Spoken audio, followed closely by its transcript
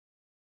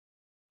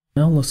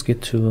Now let's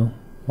get to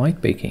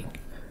light baking,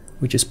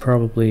 which is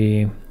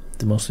probably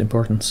the most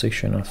important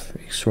section of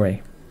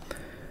X-Ray.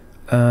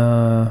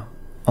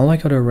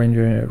 Unlike other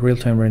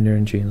real-time render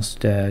engines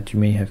that you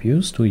may have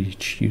used,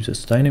 which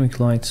uses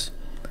dynamic lights,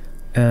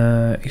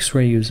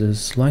 X-Ray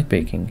uses light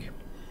baking,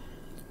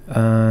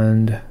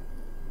 and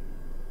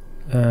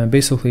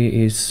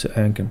basically is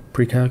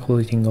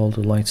pre-calculating all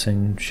the lights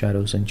and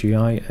shadows and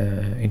GI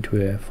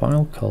into a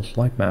file called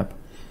lightmap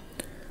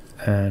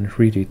and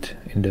read it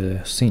in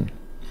the scene.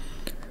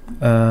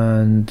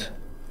 And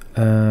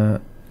the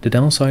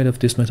downside of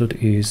this method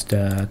is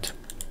that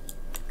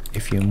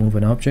if you move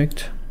an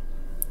object,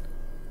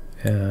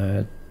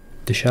 the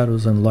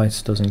shadows and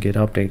lights doesn't get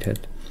updated,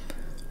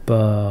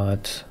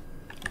 but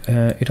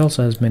it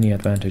also has many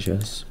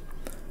advantages.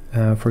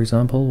 For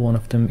example, one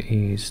of them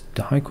is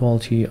the high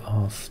quality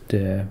of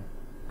the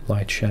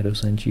light,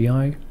 shadows and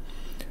GI.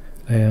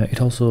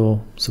 It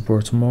also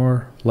supports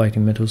more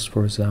lighting methods,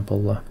 for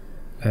example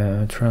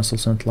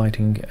translucent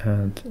lighting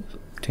and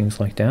things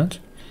like that,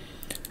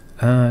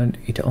 and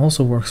it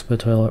also works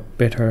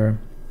better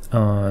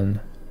on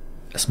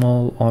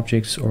small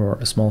objects or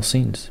small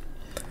scenes.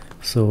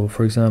 So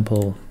for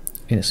example,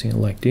 in a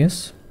scene like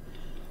this,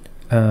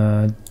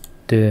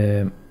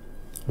 the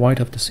width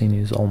of the scene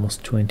is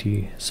almost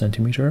 20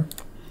 centimeter,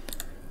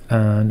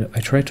 and I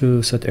try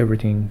to set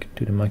everything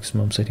to the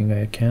maximum setting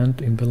I can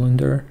in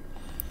Blender,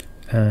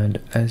 and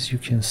as you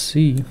can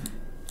see,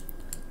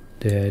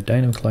 the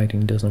dynamic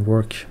lighting doesn't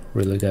work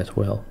really that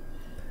well.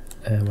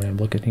 And when I'm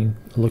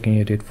looking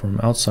at it from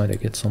outside, I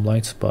get some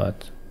lights,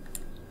 but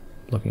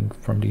looking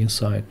from the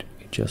inside,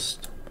 it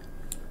just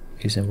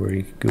isn't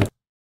very good.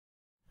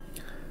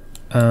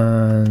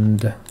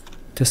 And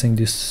testing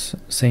this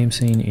same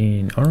scene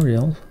in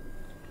Unreal,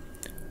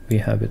 we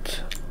have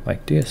it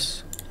like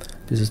this.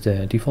 This is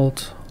the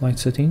default light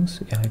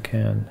settings. I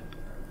can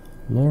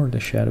lower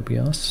the shadow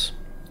bias.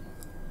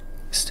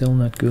 Still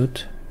not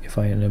good. If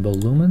I enable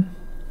Lumen,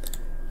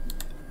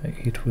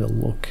 it will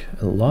look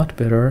a lot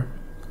better,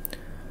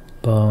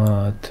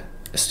 but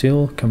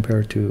still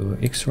compared to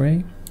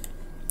X-Ray,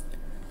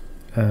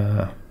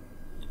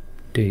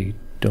 they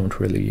don't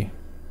really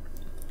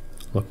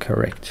look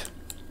correct.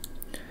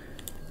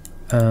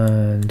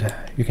 And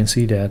you can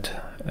see that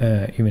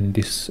even in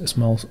this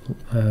small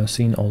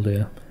scene, all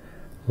the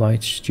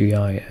lights, GI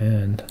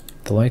and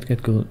the light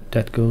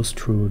that goes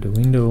through the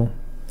window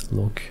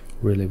look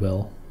really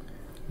well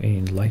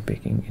in light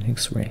baking in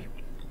X-Ray.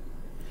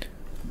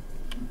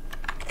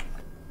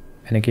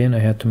 And again, I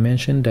had to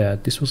mention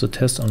that this was a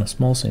test on a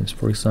small scenes.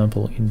 For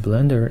example, in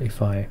Blender,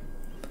 if I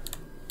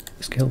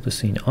scale the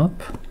scene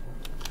up,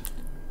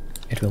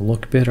 it will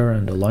look better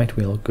and the light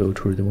will go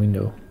through the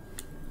window.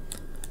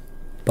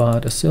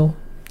 But still,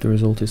 the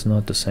result is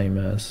not the same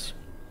as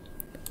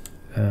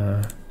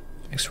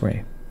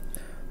X-Ray.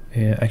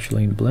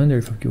 Actually, in Blender,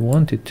 if you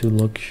want it to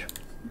look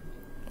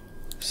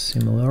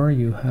similar,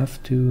 you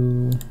have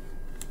to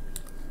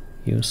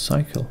use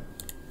Cycle.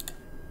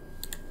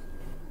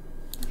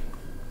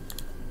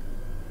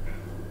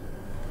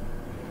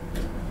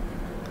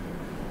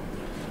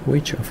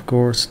 Which of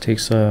course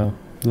takes a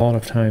lot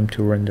of time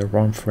to render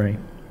one frame.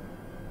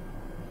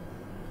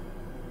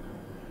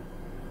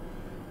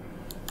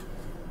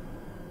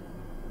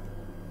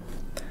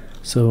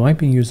 So I've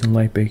been using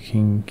light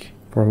baking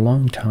for a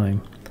long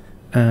time,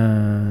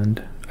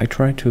 and I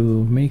try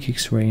to make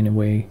X-Ray in a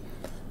way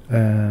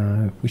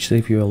which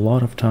saves you a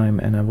lot of time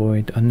and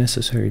avoid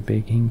unnecessary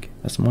baking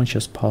as much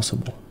as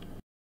possible.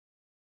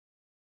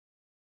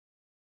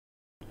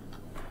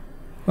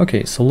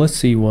 Okay, so let's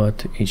see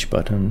what each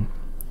button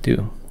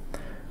do.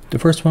 The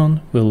first one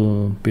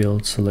will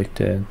build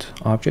selected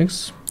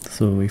objects.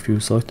 So if you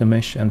select the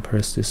mesh and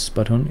press this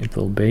button, it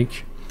will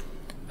bake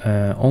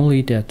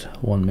only that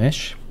one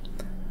mesh.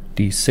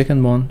 The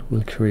second one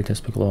will create a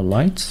specular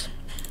lights,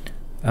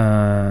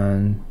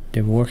 and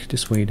they work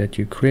this way that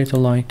you create a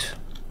light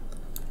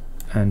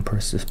and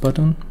press this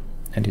button,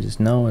 and it is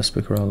now a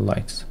specular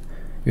lights.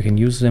 You can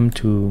use them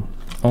to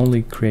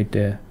only create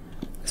the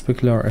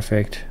specular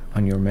effect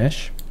on your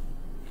mesh.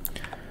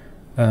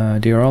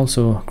 They are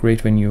also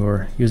great when you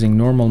are using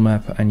normal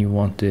map and you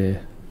want to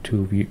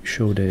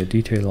show the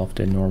detail of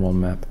the normal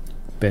map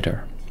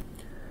better.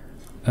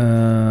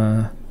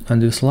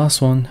 And this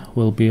last one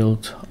will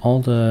build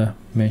all the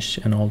mesh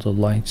and all the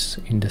lights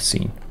in the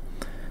scene.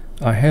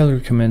 I highly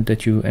recommend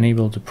that you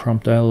enable the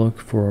prompt dialog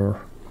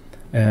for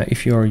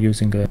if you are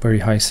using a very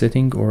high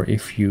setting or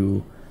if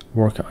you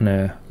work on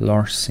a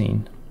large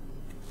scene.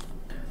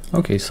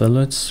 Okay, so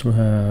let's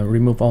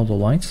remove all the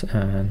lights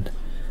and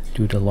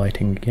do the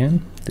lighting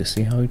again to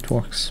see how it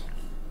works.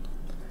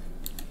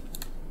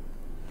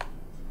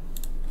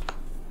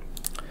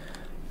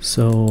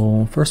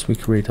 So first we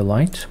create a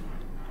light,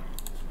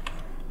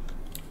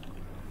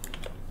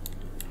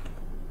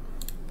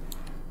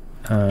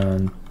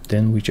 and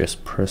then we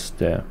just press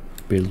the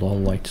build all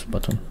lights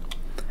button,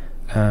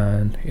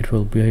 and it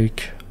will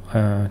bake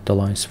the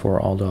lights for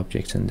all the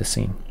objects in the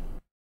scene.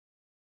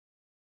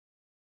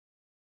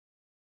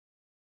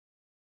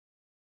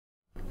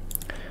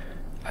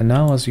 And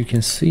now, as you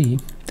can see,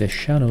 the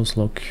shadows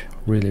look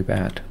really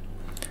bad.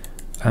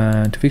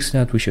 And to fix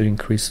that, we should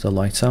increase the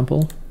light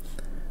sample.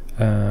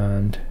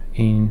 And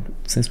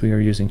since we are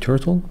using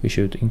turtle, we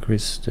should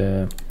increase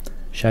the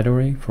shadow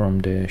ray from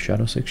the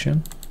shadow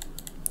section.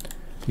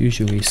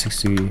 Usually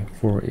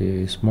 64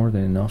 is more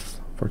than enough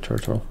for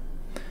turtle,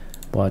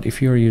 but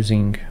if you're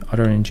using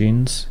other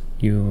engines,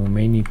 you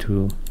may need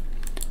to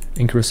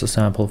increase the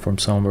sample from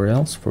somewhere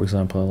else. For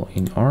example,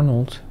 in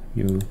Arnold,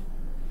 you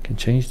can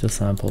change the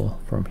sample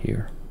from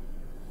here.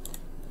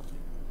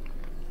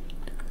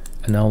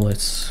 And now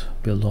let's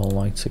build all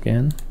lights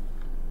again.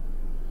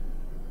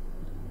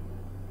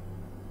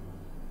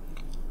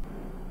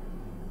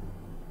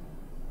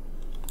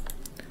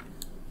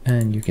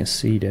 And you can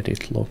see that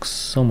it looks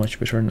so much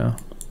better now.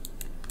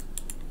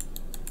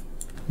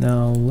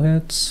 Now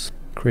let's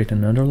create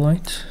another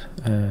light,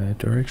 a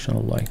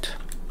directional light.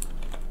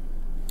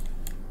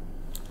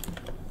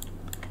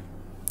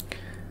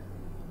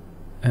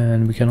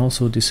 And we can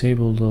also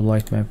disable the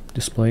light map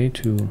display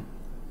to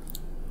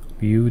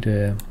view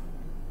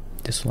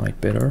this light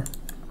better.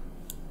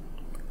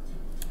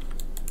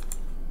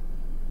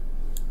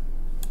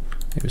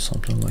 Maybe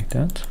something like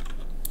that.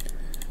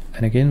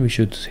 And again, we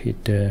should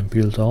hit the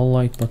build all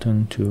light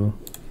button to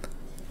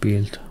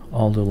build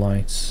all the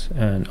lights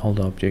and all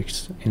the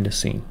objects in the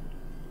scene.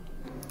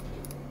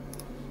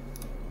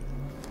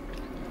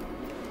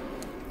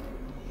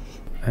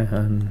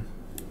 And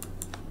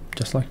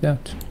just like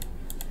that.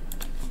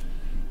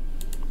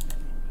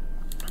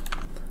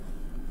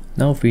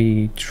 Now if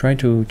we try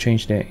to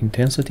change the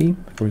intensity,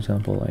 for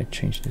example, I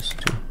change this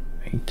to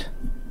 8.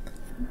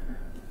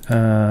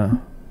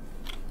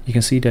 You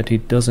can see that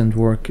it doesn't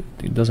work,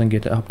 it doesn't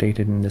get updated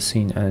in the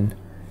scene, and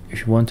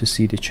if you want to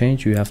see the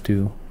change, you have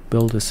to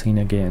build the scene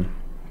again.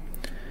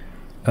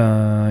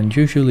 And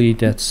usually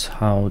that's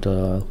how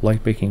the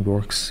light baking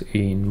works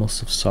in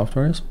most of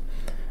softwares,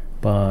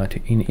 but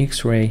in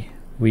X-Ray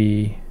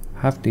we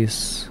have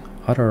this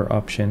other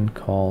option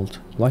called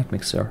Light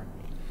Mixer.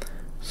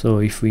 So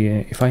if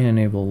I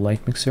enable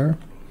Light Mixer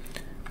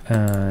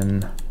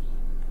and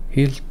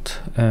hit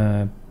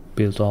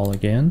build all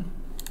again,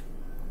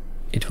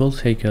 it will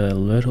take a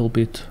little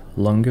bit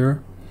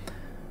longer,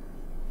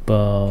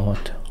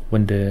 but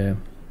when the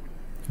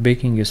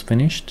baking is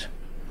finished,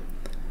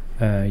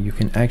 you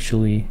can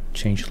actually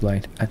change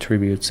light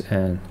attributes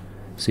and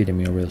see them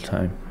in real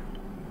time.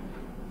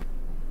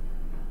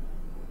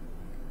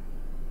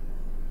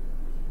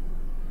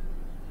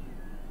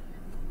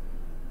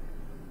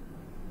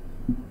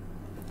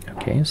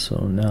 Okay,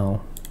 so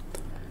now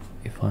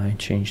if I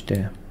change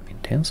the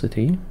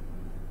intensity,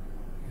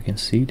 you can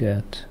see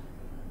that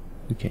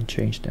we can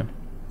change them.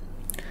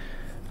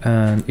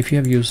 And if you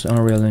have used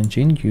Unreal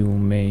Engine, you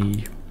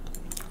may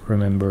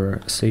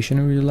remember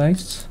stationary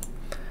lights.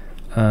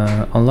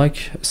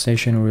 Unlike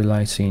stationary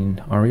lights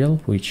in Unreal,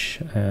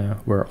 which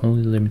were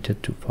only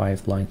limited to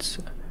 5 lights,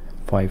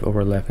 5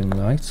 overlapping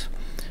lights,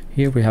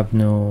 here we have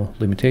no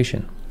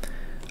limitation.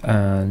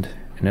 And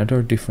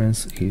another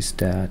difference is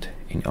that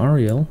in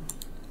Unreal,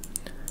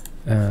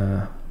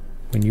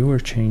 when you were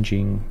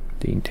changing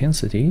the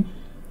intensity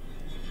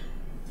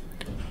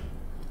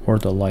or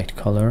the light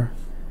color,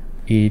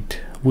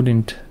 it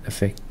wouldn't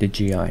affect the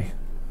GI,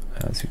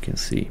 as you can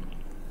see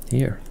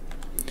here.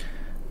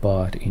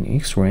 But in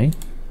X-Ray,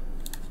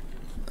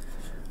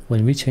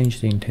 when we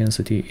change the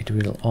intensity, it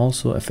will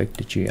also affect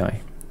the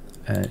GI.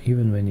 And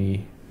even when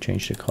we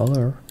change the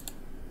color,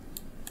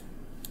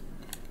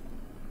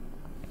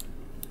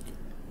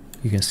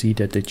 you can see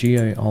that the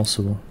GI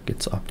also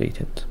gets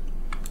updated.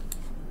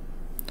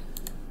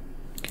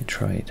 You can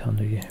try it on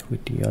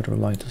with the other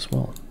light as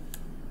well.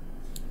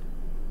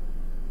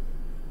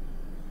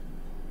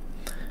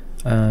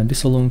 And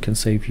this alone can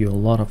save you a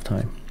lot of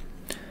time.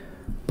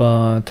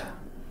 But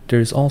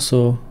there's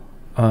also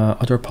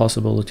other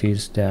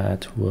possibilities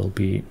that will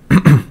be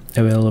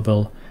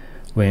available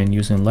when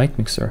using Light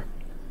Mixer.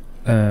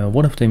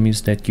 One of them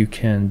is that you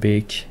can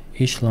bake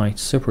each light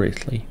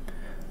separately.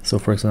 So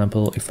for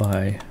example, if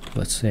I,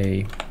 let's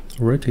say,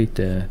 rotate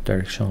the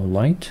directional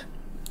light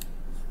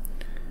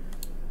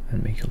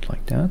and make it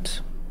like that.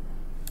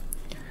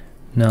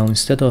 Now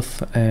instead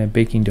of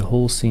baking the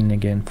whole scene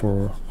again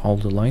for all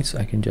the lights,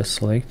 I can just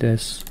select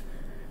this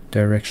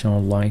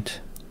directional light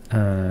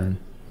and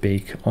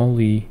bake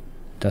only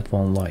that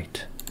one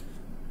light,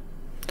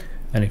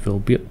 and it will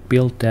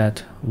build that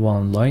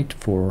one light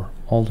for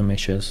all the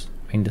meshes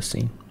in the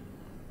scene.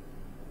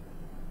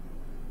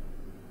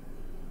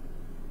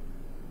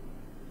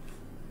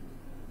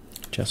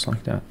 Just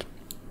like that.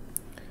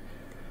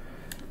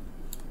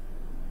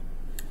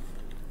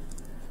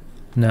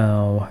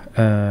 Now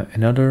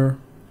another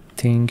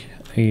thing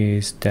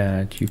is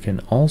that you can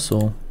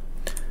also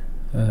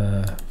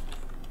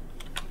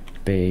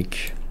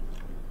bake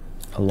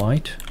a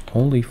light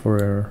only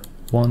for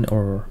one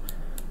or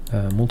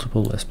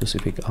multiple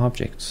specific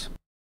objects.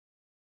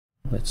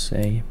 Let's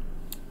say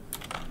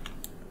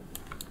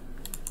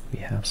we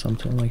have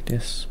something like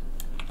this.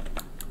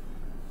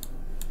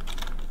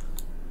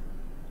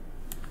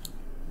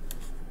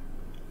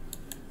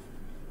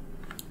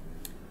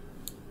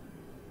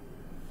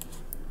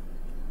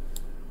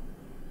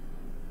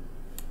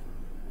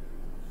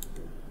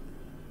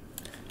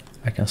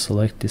 I can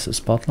select this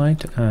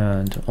spotlight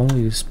and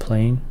only this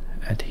plane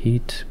at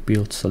heat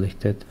build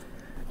selected,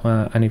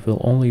 and it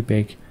will only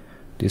bake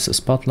this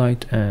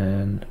spotlight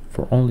and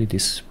for only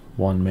this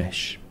one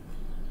mesh,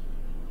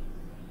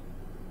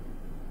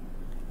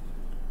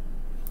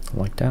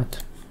 like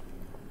that.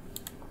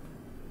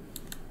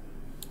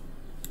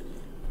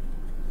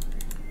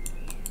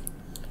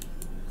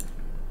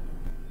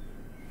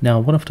 Now,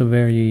 one of the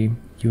very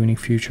unique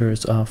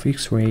features of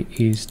X-Ray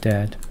is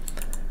that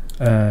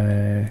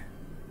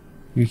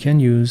you can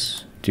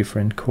use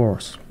different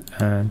cores,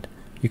 and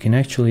you can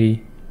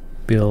actually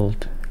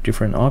build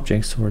different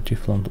objects or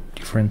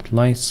different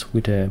lights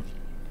with a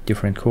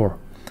different core.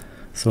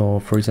 So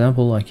for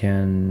example, I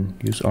can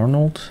use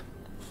Arnold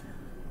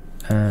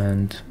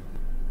and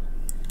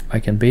I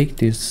can bake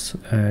this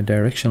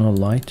directional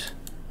light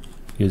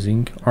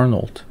using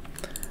Arnold,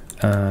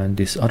 and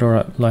these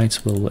other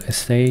lights will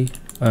stay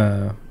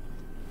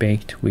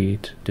baked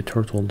with the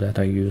turtle that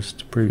I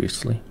used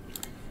previously.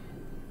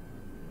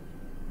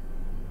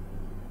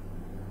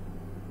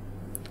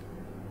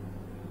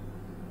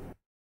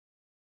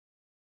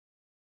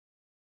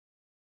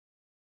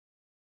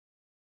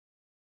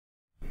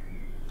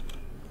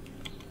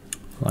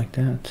 Like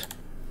that.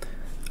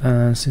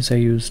 And since I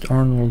used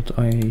Arnold,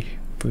 I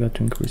forgot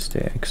to increase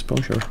the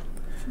exposure,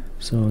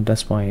 so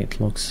that's why it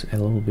looks a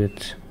little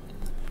bit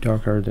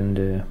darker than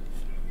the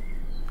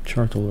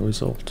turtle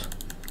result.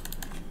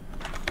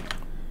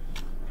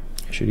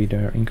 I should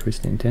either increase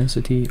the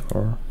intensity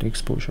or the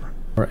exposure.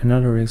 Or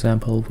another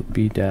example would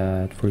be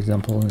that, for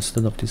example,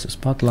 instead of this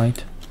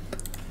spotlight,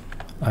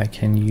 I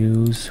can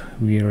use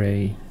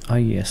V-Ray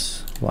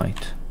IES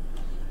light.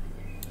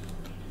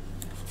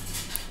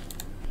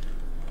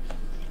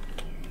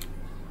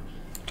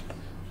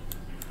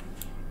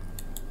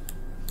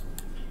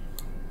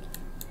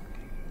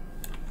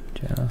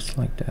 Just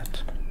like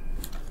that.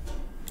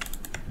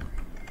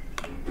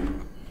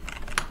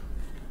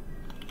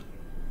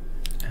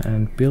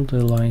 And build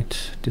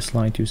this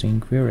light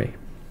using V-Ray.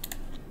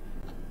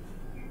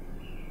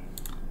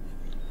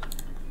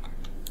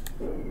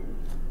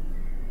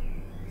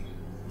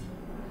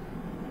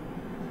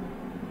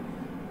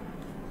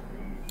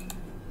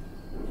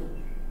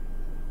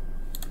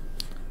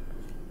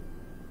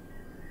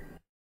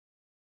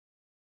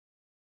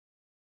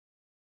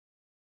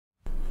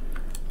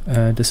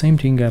 The same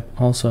thing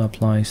also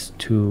applies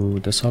to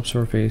the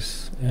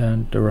subsurface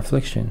and the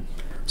reflection.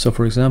 So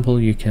for example,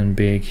 you can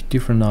bake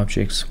different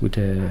objects with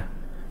a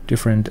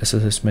different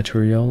SSS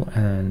material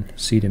and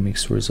see the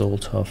mixed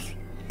result of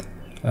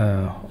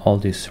all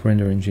these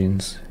render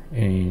engines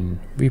in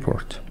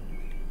Vport.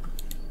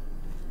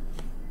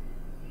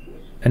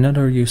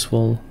 Another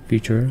useful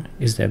feature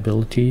is the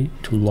ability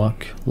to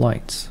lock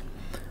lights.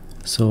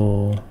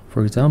 So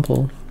for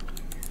example,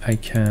 I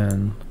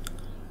can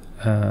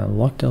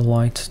lock the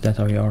lights that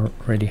I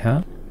already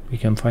have. You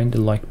can find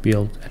the light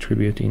build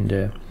attribute in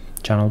the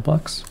channel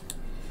box.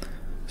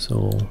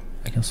 So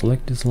I can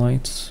select these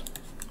lights,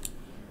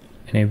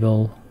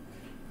 enable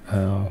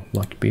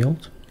lock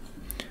build,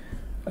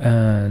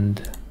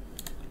 and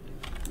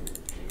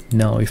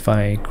now if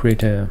I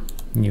create a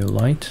new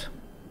light,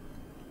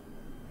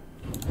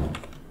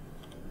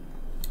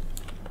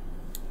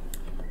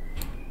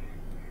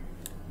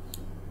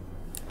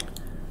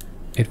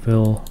 it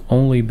will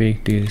only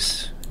bake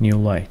this new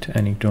light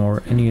and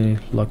ignore any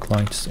lock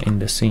lights in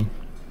the scene.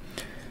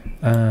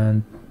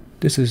 And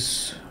this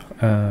is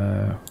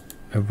a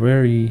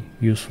very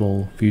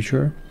useful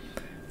feature,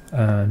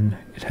 and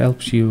it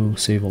helps you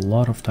save a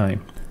lot of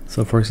time.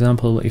 So for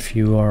example, if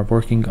you are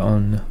working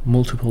on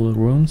multiple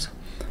rooms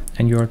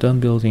and you are done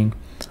building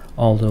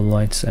all the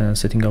lights and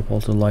setting up all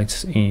the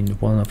lights in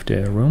one of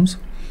the rooms,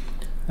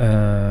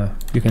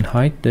 you can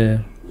hide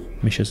the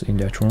meshes in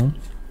that room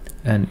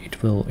and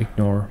it will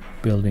ignore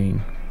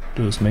building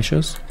those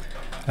meshes,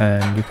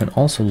 and you can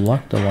also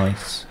lock the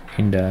lights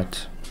in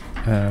that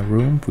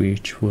room,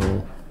 which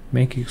will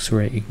make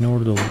X-Ray ignore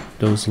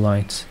those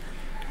lights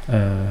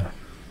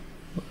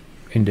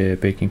in the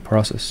baking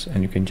process,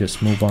 and you can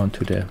just move on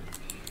to the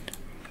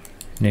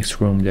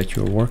next room that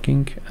you're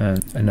working,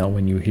 and now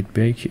when you hit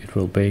bake, it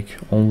will bake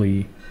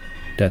only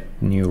that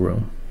new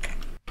room.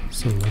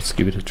 So let's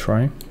give it a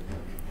try.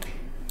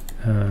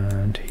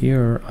 And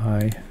here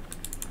I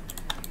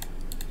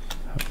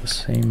have the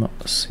same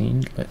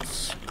scene.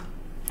 Let's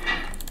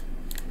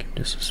give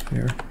this a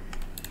sphere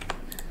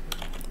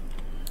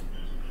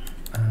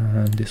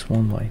and this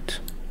one light.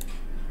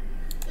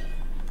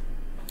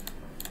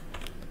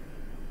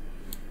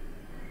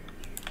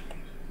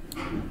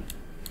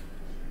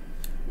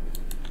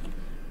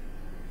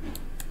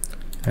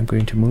 I'm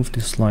going to move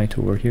this light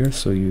over here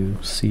so you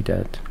see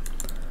that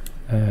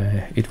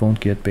it won't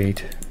get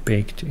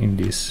baked in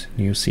this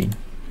new scene.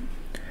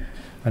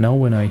 And now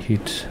when I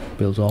hit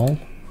build all,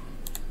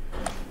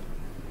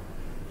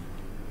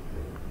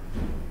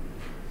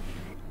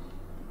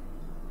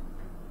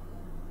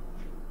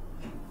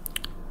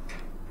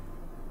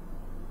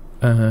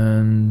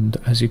 and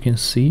as you can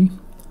see,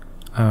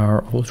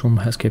 our old room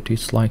has kept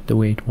its light the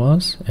way it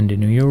was, and the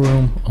new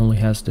room only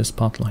has the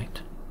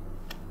spotlight.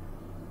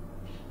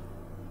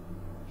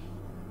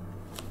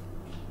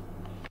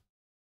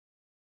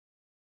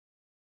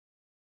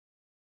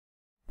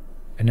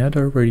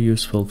 Another very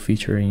useful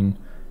feature in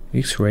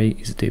X-Ray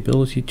is the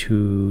ability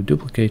to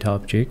duplicate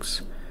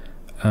objects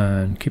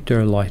and keep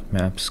their light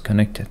maps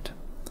connected.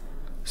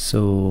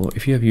 So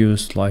if you have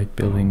used light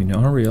building in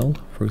Unreal,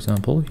 for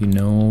example, you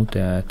know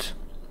that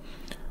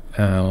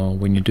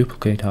when you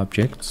duplicate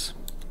objects,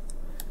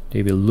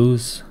 they will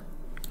lose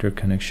their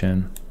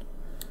connection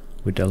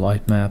with the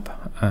light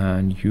map,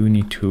 and you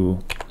need to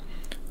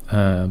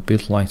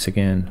build lights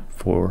again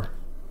for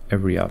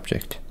every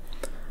object.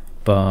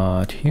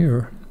 But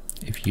here,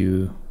 if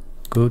you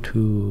go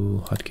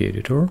to Hotkey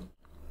Editor,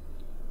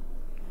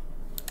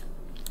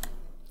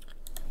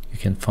 you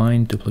can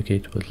find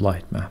duplicate with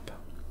light map,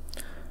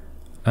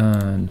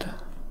 and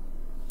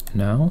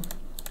now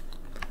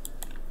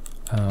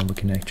we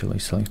can actually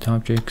select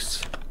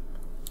objects,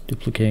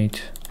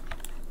 duplicate,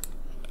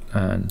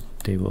 and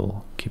they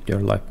will keep their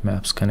light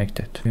maps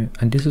connected.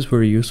 And this is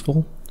very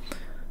useful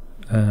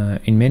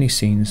in many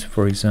scenes.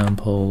 For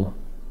example,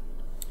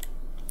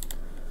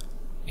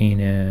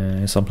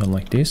 in something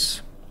like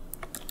this,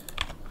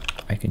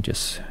 I can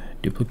just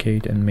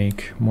duplicate and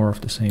make more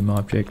of the same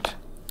object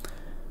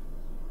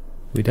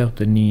without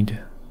the need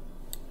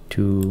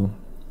to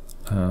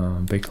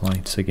bake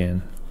lights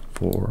again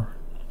for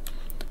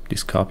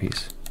these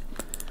copies.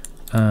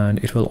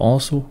 And it will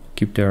also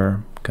keep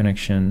their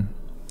connection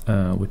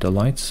with the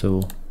lights.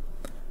 So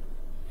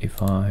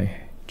if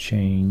I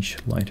change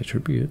light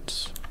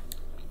attributes,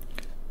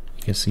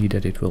 you can see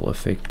that it will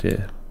affect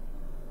the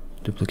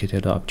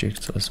duplicated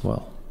objects as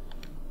well.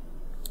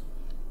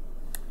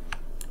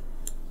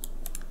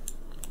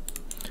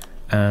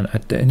 And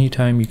at any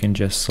time you can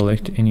just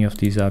select any of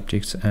these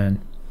objects and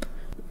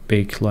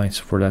bake lights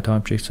for that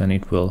object, and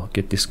it will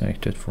get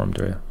disconnected from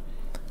the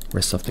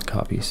rest of the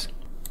copies.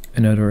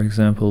 Another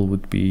example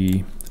would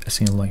be a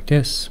scene like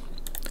this.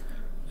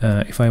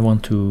 If I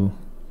want to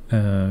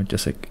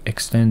just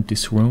extend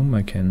this room,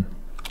 I can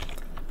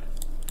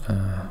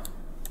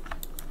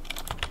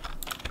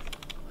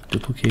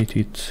duplicate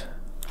it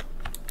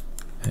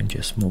and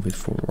just move it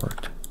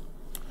forward.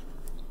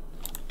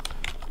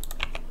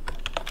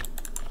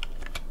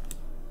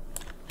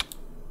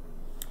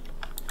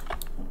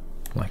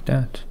 Like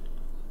that.